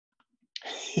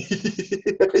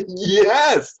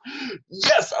Yes,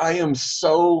 yes, I am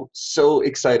so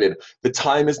excited. The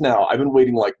time is now. I've been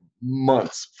waiting like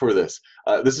months for this.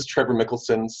 This is Trevor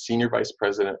Mickelson, Senior Vice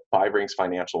President, Five Rings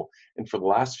Financial. And for the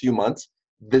last few months,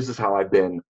 this is how I've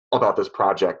been about this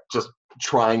project, just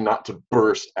trying not to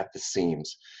burst at the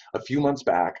seams. A few months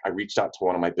back, I reached out to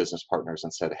one of my business partners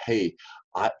and said, hey,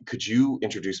 could you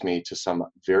introduce me to some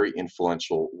very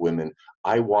influential women?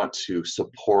 I want to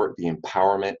support the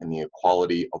empowerment and the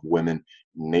equality of women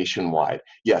nationwide.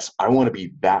 Yes, I want to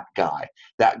be that guy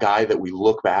that we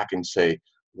look back and say,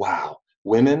 wow,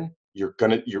 women, you're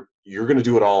gonna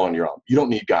do it all on your own. You don't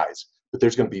need guys, but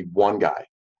there's gonna be one guy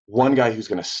who's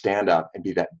gonna stand up and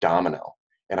be that domino.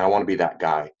 And I want to be that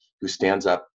guy who stands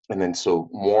up, and then so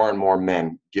more and more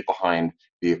men get behind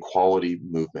the equality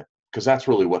movement, because that's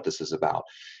really what this is about.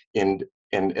 And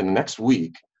next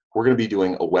week, we're going to be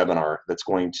doing a webinar that's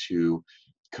going to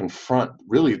confront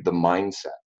really the mindset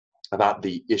about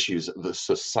the issues of the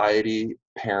society,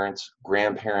 parents,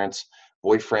 grandparents,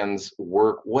 boyfriends,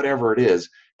 work, whatever it is,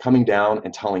 coming down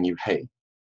and telling you, hey,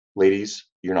 ladies,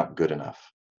 you're not good enough.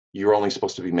 You're only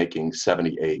supposed to be making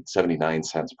 78, 79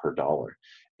 cents per dollar.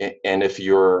 And if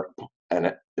you're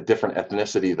a different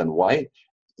ethnicity than white,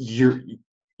 you're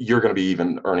going to be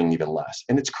earning even less.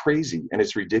 And it's crazy and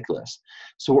it's ridiculous.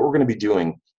 So what we're going to be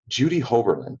doing, Judy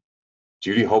Hoberman,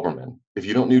 if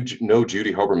you don't know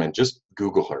Judy Hoberman, just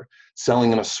Google her.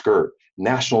 Selling in a Skirt,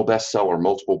 national bestseller,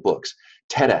 multiple books,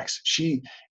 TEDx. She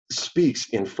speaks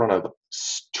in front of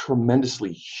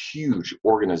tremendously huge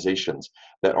organizations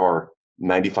that are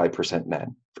 95%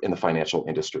 men in the financial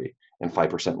industry and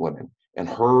 5% women. And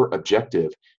her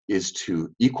objective is to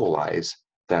equalize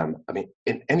them. I mean,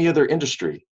 in any other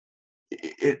industry,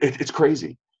 it's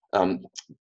crazy.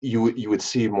 You would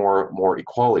see more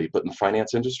equality, but in the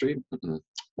finance industry,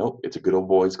 nope, it's a good old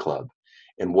boys club.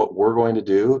 And what we're going to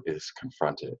do is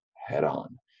confront it head on.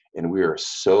 And we are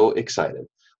so excited.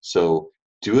 So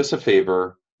do us a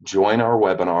favor, join our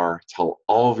webinar, tell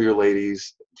all of your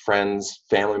ladies, friends,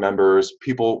 family members,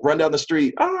 people, run down the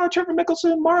street, Trevor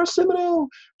Mickelson, Mara Simoneau,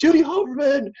 Judy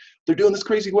Hoberman, they're doing this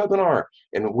crazy webinar.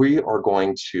 And we are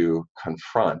going to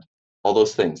confront all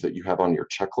those things that you have on your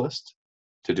checklist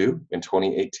to do in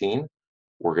 2018.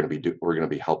 We're going to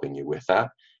be helping you with that,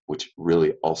 which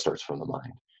really all starts from the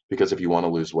mind. Because if you want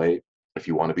to lose weight, if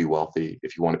you want to be wealthy,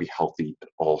 if you want to be healthy, it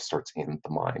all starts in the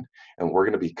mind. And we're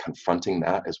going to be confronting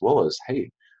that, as well as,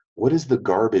 hey, what is the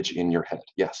garbage in your head?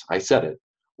 Yes, I said it.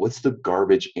 What's the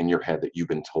garbage in your head that you've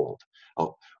been told?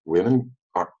 Oh, women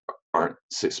aren't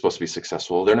supposed to be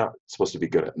successful. They're not supposed to be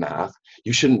good at math.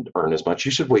 You shouldn't earn as much.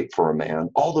 You should wait for a man.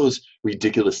 All those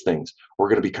ridiculous things. We're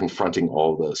going to be confronting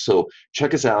all of those. So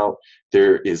check us out.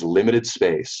 There is limited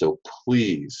space. So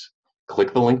please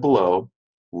click the link below,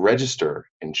 register,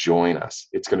 and join us.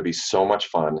 It's going to be so much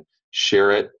fun.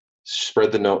 Share it.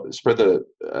 Spread the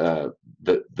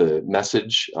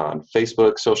message on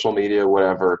Facebook, social media,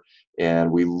 whatever.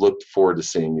 And we look forward to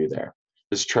seeing you there.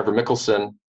 This is Trevor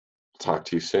Mickelson. Talk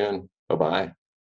to you soon. Bye-bye.